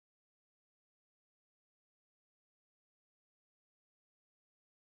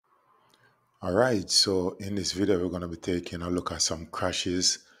All right, so in this video, we're going to be taking a look at some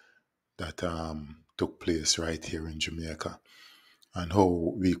crashes that took place right here in Jamaica and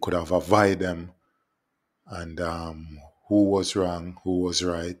how we could have avoided them and who was wrong, who was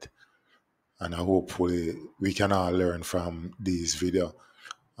right, and hopefully we can all learn from this video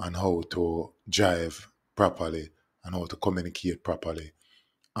on how to drive properly and how to communicate properly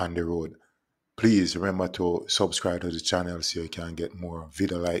on the road. Please remember to subscribe to the channel so you can get more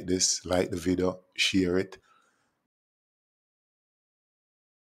video like this. Like the video, share it.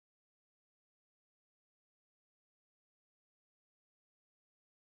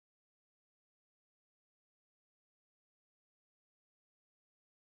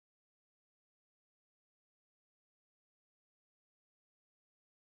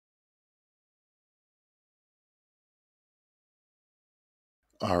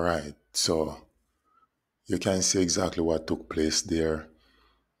 All right, so you can see exactly what took place there.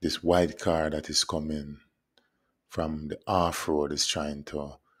 This white car that is coming from the off road is trying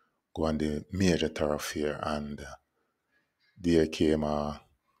to go on the major thoroughfare, and there came a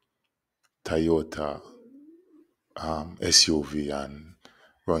Toyota SUV and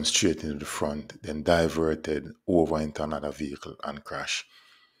run straight into the front, then diverted over into another vehicle and crashed.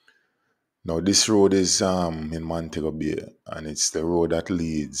 Now, this road is in Montego Bay, and it's the road that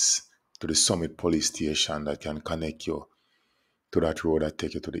leads to the Summit Police Station that can connect you to that road that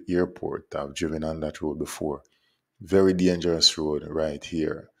take you to the airport. I've driven on that road before. Very dangerous road right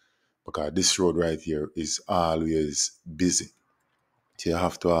here because this road right here is always busy. So you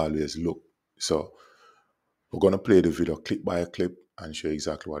have to always look. So we're going to play the video clip by clip and show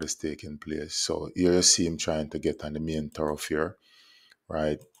exactly what is taking place. So here you see him trying to get on the main thoroughfare,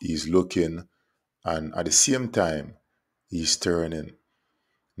 right? He's looking, and at the same time, he's turning.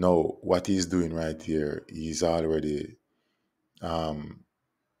 Now, what he's doing right here, he's already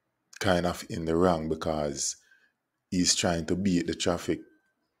kind of in the wrong because he's trying to beat the traffic.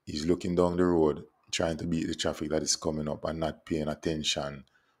 He's looking down the road, trying to beat the traffic that is coming up and not paying attention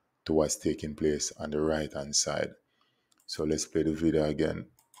to what's taking place on the right hand side. So let's play the video again.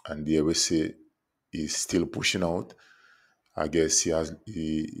 And there we see he's still pushing out. I guess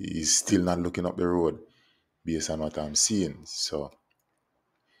he's still not looking up the road based on what I'm seeing. So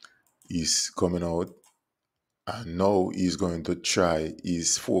he's coming out, and now he's going to try.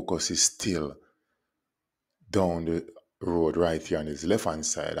 His focus is still down the road right here on his left hand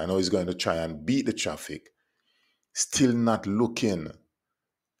side. I know he's going to try and beat the traffic, still not looking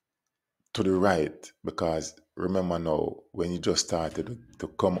to the right, because remember now when he just started to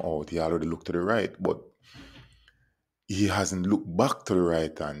come out, he already looked to the right, but he hasn't looked back to the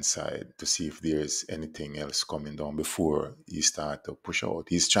right hand side to see if there's anything else coming down before he start to push out.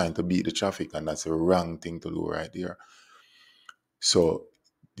 He's trying to beat the traffic, and that's a wrong thing to do right there. So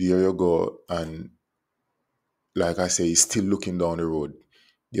there you go, and like I say, he's still looking down the road.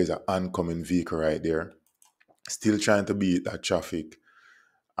 There's an oncoming vehicle right there, still trying to beat that traffic,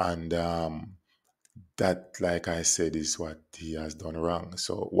 and that, like I said, is what he has done wrong.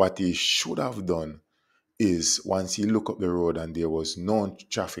 So what he should have done is, once he looked up the road and there was no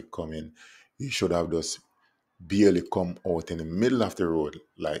traffic coming, he should have just barely come out in the middle of the road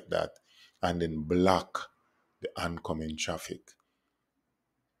like that and then block the oncoming traffic.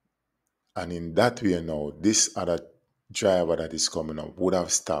 And in that way now, this other driver that is coming up would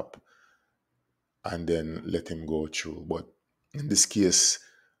have stopped and then let him go through. But in this case,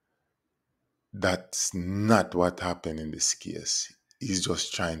 that's not what happened in this case. He's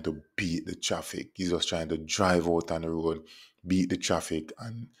just trying to beat the traffic. He's just trying to drive out on the road, beat the traffic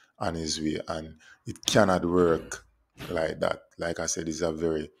and on his way. And it cannot work like that. Like I said, it's a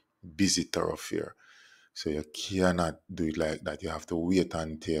very busy thoroughfare. So you cannot do it like that. You have to wait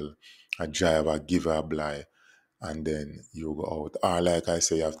until a driver give a blind and then you go out. Or like I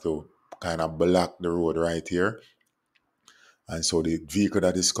say, you have to kind of block the road right here, and so the vehicle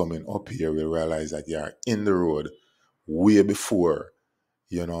that is coming up here will realize that you are in the road way before,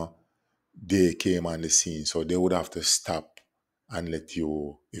 you know, they came on the scene. So they would have to stop and let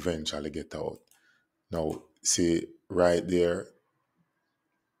you eventually get out. Now, see right there,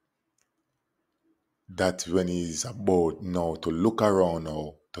 that's when he's about now to look around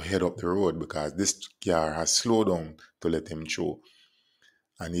now to head up the road, because this car has slowed down to let him through.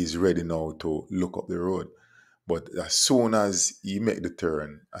 And he's ready now to look up the road. But as soon as he make the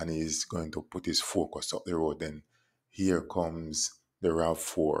turn and he's going to put his focus up the road, then here comes the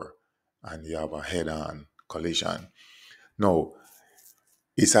RAV4 and you have a head-on collision. Now,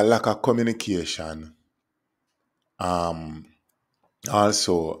 it's a lack of communication.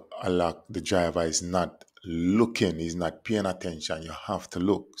 Also, the driver is not looking, he's not paying attention. You have to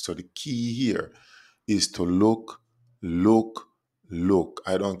look. So the key here is to look, look, look.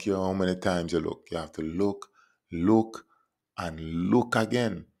 I don't care how many times you look. You have to look, look, and look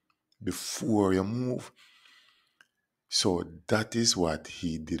again before you move. So that is what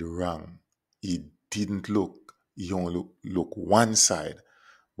he did wrong. He didn't look. He only look one side.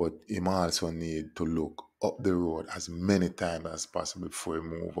 But him also need to look up the road as many times as possible before he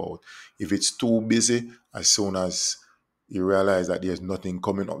move out. If it's too busy, as soon as he realize that there's nothing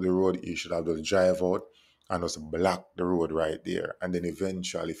coming up the road, he should have just drive out and just block the road right there. And then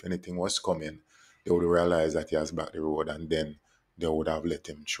eventually, if anything was coming, they would realize that he has blocked the road, and then they would have let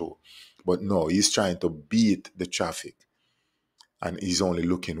him through. But no, he's trying to beat the traffic, and he's only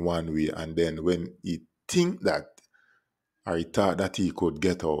looking one way. And then when he think that, or he thought that he could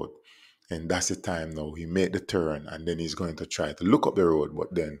get out, and that's the time now he made the turn, and then he's going to try to look up the road,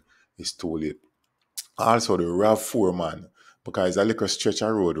 but then it's too late. Also, the RAV4 man, because it's a little stretch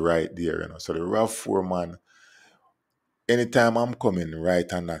of road right there, So the RAV4 man, anytime I'm coming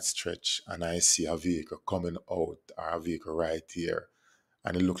right on that stretch and I see a vehicle coming out, or a vehicle right here,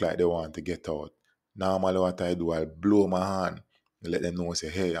 and it look like they want to get out, normally what I do, I'll blow my hand and let them know, say,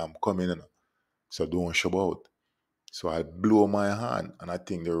 hey, I'm coming, so don't show out. So I blow my hand, and I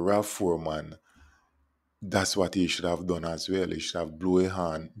think the RAV4 man, that's what he should have done as well. He should have blow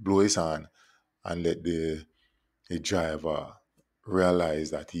his hand, and let the driver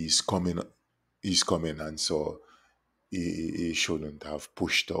realize that he's coming, and so he shouldn't have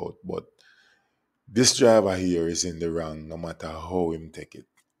pushed out. But this driver here is in the wrong, no matter how him take it.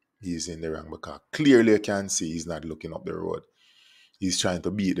 He's in the wrong because clearly you can see he's not looking up the road. He's trying to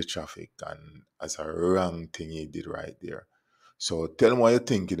beat the traffic, and that's a wrong thing he did right there. So tell me what you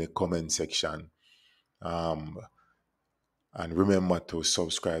think in the comment section. Um, and remember to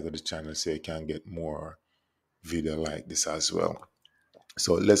subscribe to the channel so you can get more video like this as well.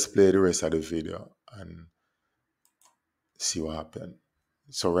 So let's play the rest of the video and see what happened.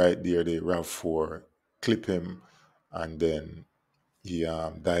 So right there, the RAV4 clip him, and then he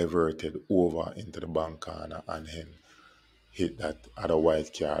diverted over into the bank corner, and him hit that other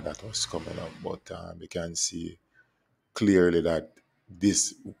white car that was coming up. But you can see clearly that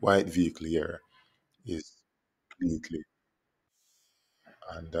this white vehicle here is completely,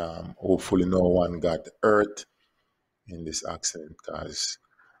 and hopefully no one got hurt in this accident, because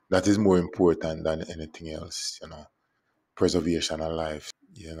that is more important than anything else. Preservation of life.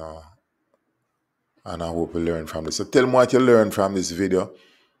 And I hope you learn from this. So tell me what you learned from this video.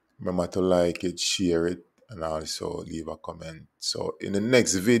 Remember to like it, share it, and also leave a comment. So in the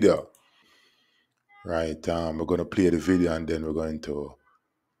next video, right, we're going to play the video, and then we're going to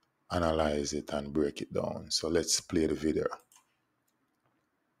analyze it and break it down. So let's play the video.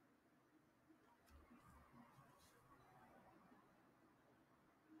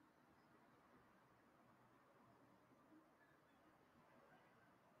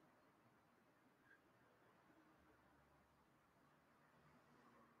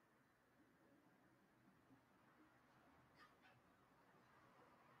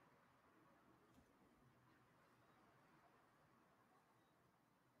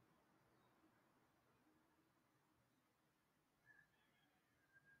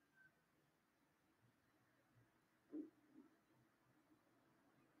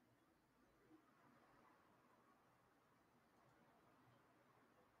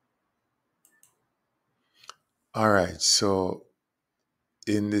 All right, so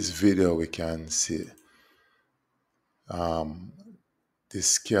in this video we can see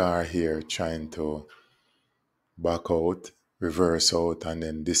this car here trying to back out, reverse out, and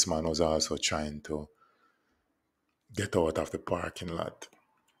then this man was also trying to get out of the parking lot,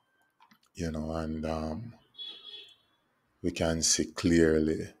 and we can see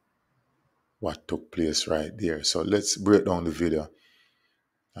clearly what took place right there. So let's break down the video,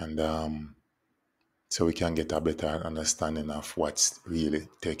 and so we can get a better understanding of what's really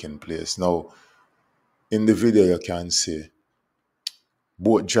taking place. Now, in the video, you can see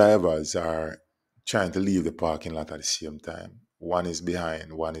both drivers are trying to leave the parking lot at the same time. One is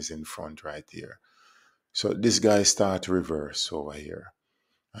behind, one is in front right here. So this guy start to reverse over here,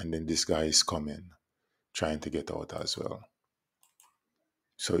 and then this guy is coming, trying to get out as well.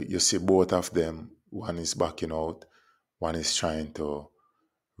 So you see both of them, one is backing out, one is trying to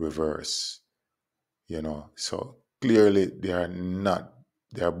reverse. So clearly they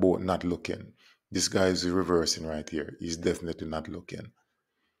are both not looking. This guy is reversing right here. He's definitely not looking.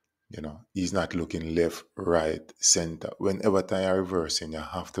 He's not looking left, right, center. Whenever time you're reversing, you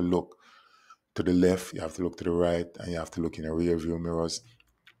have to look to the left, you have to look to the right, and you have to look in the rear view mirrors.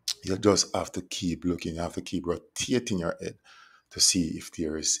 You just have to keep looking. You have to keep rotating your head to see if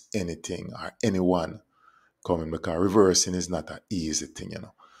there is anything or anyone coming, because reversing is not an easy thing,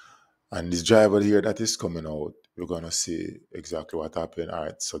 And this driver here that is coming out, we're gonna see exactly what happened. All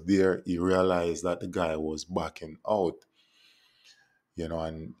right, so there he realized that the guy was backing out,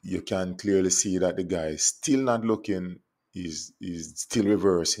 and you can clearly see that the guy is still not looking. He's still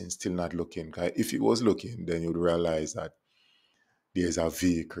reversing, still not looking. 'Cause if he was looking, then you'd realize that there's a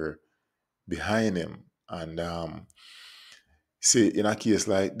vehicle behind him. And see, in a case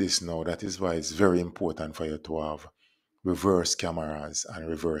like this now, that is why it's very important for you to have reverse cameras and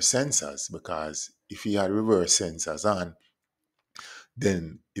reverse sensors, because if he had reverse sensors on,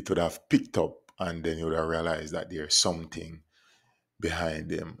 then it would have picked up and then you would have realized that there's something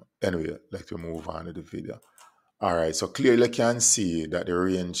behind him. Anyway, let's move on to the video. All right, so clearly you can see that the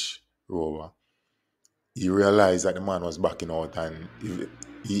Range Rover, he realized that the man was backing out and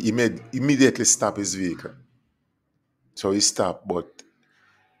he made immediately stop his vehicle. So he stopped, but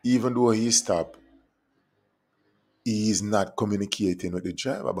even though he stopped, he is not communicating with the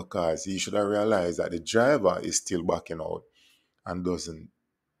driver, because he should have realized that the driver is still backing out and doesn't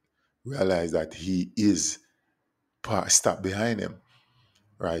realize that he is stopped behind him,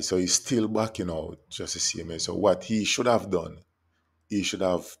 right? So he's still backing out just the same way. So what he should have done, he should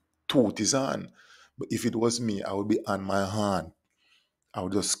have tooth his hand. But if it was me, I would be on my hand. I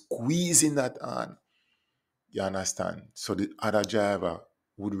would just squeeze in that hand. You understand? So the other driver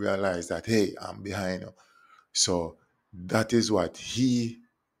would realize that, hey, I'm behind you. So that is what he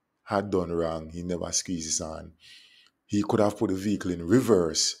had done wrong. He never squeezed his hand. He could have put the vehicle in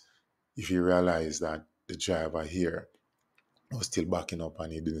reverse if he realized that the driver here was still backing up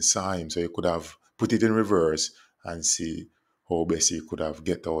and he didn't saw him. So he could have put it in reverse and see how best he could have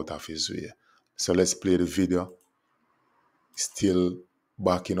get out of his way. So let's play the video. Still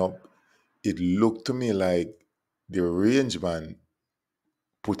backing up. It looked to me like the rangeman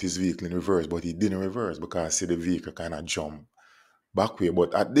put his vehicle in reverse, but he didn't reverse because see the vehicle kind of jump back way.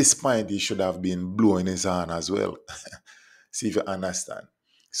 But at this point, he should have been blowing his horn as well. See if you understand.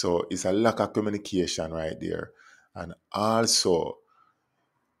 So it's a lack of communication right there. And also,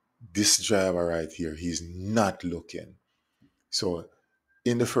 this driver right here, he's not looking. So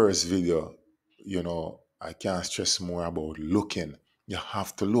in the first video, I can't stress more about looking. You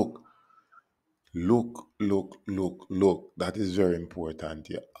have to look. Look, look, look, look. That is very important.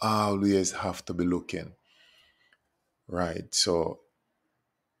 You always have to be looking. Right. So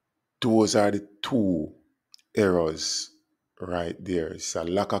those are the two errors right there. It's a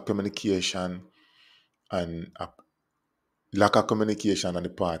lack of communication and a lack of communication on the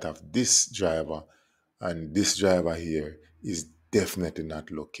part of this driver, and this driver here is definitely not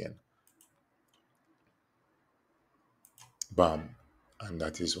looking. Bam. And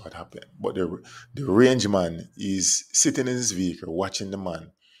that is what happened. But the range man is sitting in his vehicle, watching the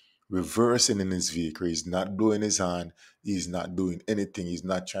man, reversing in his vehicle. He's not blowing his hand. He's not doing anything. He's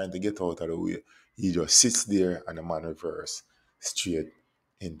not trying to get out of the way. He just sits there and the man reverses straight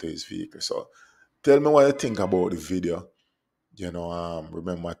into his vehicle. So tell me what you think about the video.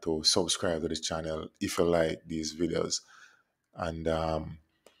 Remember to subscribe to the channel if you like these videos, and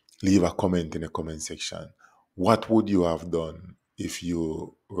leave a comment in the comment section. What would you have done if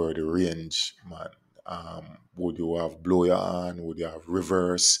you were the range man? Would you have blow your hand? Would you have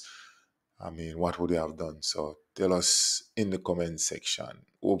reverse? I mean, what would you have done? So tell us in the comment section.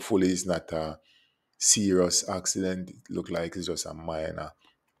 Hopefully it's not a serious accident. It looked like it's just a minor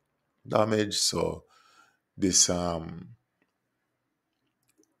damage. So this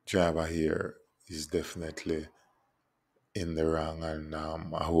driver here is definitely in the wrong, and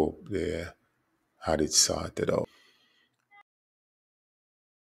I hope they had it sorted out.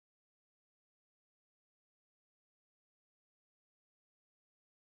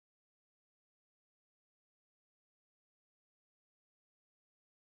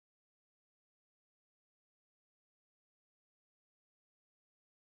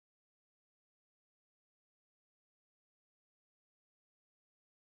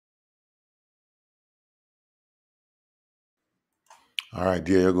 All right,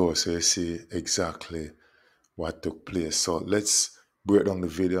 there you go. So you see exactly what took place. So let's break down the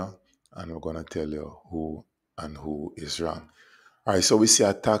video and we're going to tell you who is wrong. All right, so we see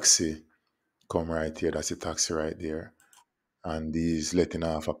a taxi come right here. That's a taxi right there. And he's letting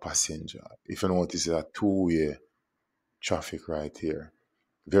off a passenger. If you notice, it's a two-way traffic right here.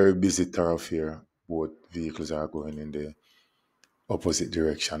 Very busy thoroughfare. Both vehicles are going in the opposite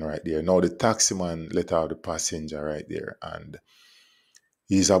direction right there. Now the taxi man let out the passenger right there, and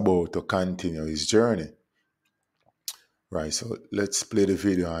he's about to continue his journey. Right, so let's play the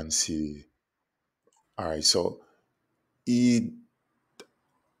video and see. All right, so he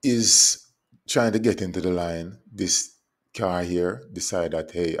is trying to get into the line. This car here decide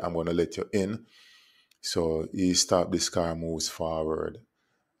that, hey, I'm going to let you in. So he stopped, this car moves forward.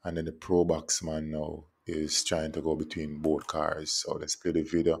 And then the pro boxman now is trying to go between both cars. So let's play the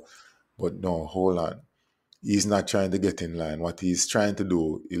video. But no, hold on. He's not trying to get in line. What he's trying to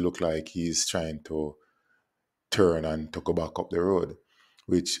do, it look like he's trying to turn and to go back up the road,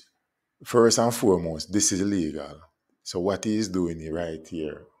 which first and foremost, this is illegal. So what he's doing right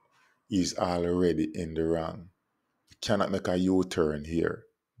here, he's already in the wrong. You cannot make a U-turn here.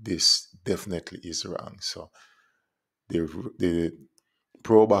 This definitely is wrong. So the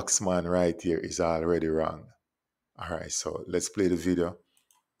pro boxman right here is already wrong. All right, so let's play the video.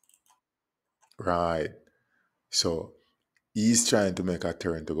 Right. So he's trying to make a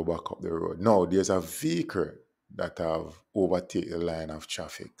turn to go back up the road. Now there's a vehicle that have overtaken the line of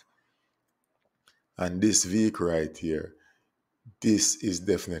traffic. And this vehicle right here, this is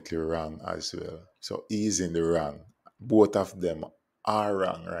definitely wrong as well. So he's in the wrong. Both of them are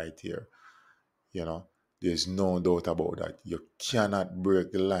wrong right here. You know, there's no doubt about that. You cannot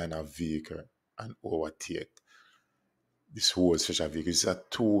break the line of vehicle and overtake this whole special vehicle. It's a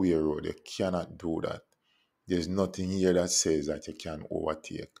two-way road. You cannot do that. There's nothing here that says that you can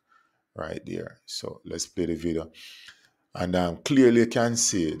overtake right there. So let's play the video. And clearly you can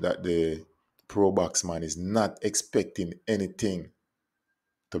see that the pro boxman is not expecting anything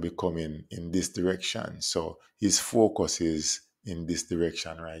to be coming in this direction. So his focus is in this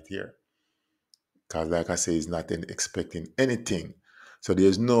direction right here. Because like I say, he's not expecting anything. So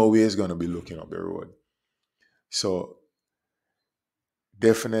there's no way he's going to be looking up the road. So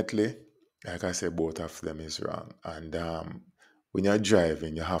definitely, like I said, both of them is wrong. And when you're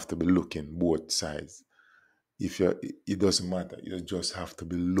driving, you have to be looking both sides. If you, it doesn't matter. You just have to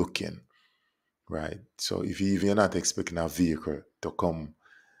be looking, right? So if you're not expecting a vehicle to come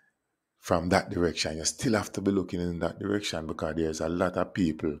from that direction, you still have to be looking in that direction because there's a lot of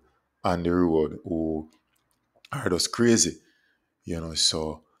people on the road who are just crazy, you know.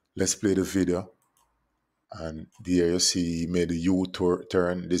 So let's play the video. And there you see he made a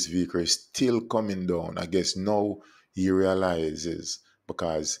U-turn. This vehicle is still coming down. I guess now he realizes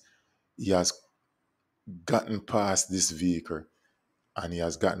because he has gotten past this vehicle and he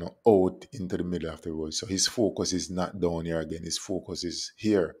has gotten out into the middle of the road. So his focus is not down here again. His focus is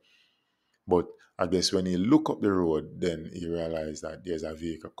here. But I guess when he look up the road, then he realized that there's a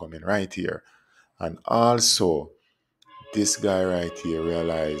vehicle coming right here. And also, this guy right here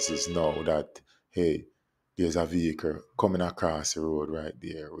realizes now that, hey, there's a vehicle coming across the road right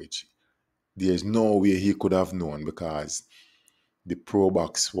there, which there's no way he could have known because the pro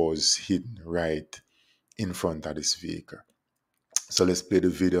box was hidden right in front of this vehicle. So let's play the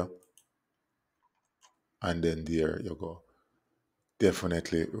video. And then there you go.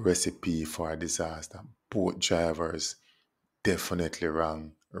 Definitely recipe for a disaster. Both drivers definitely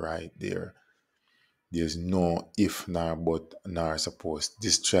wrong right there. There's no if nor but nor suppose.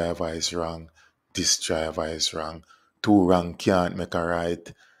 This driver is wrong. This driver is wrong. Two wrong can't make a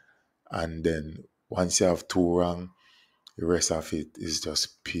right. And then once you have two wrong, the rest of it is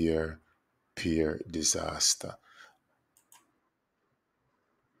just pure disaster.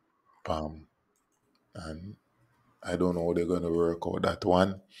 Bam. And I don't know how they're gonna work out that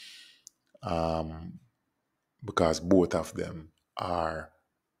one. Um, because both of them are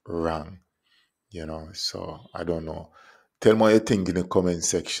wrong, you know. So I don't know. Tell me what you think in the comment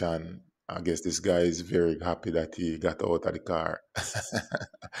section. I guess this guy is very happy that he got out of the car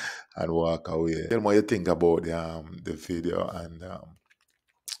and walk away. Tell me what you think about the video and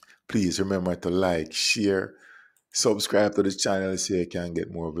please remember to like, share, subscribe to the channel so you can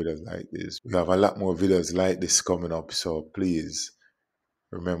get more videos like this. We have a lot more videos like this coming up, so please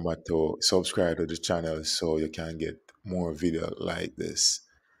remember to subscribe to the channel so you can get more video like this.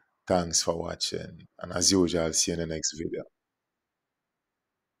 Thanks for watching, and as usual, I'll see you in the next video.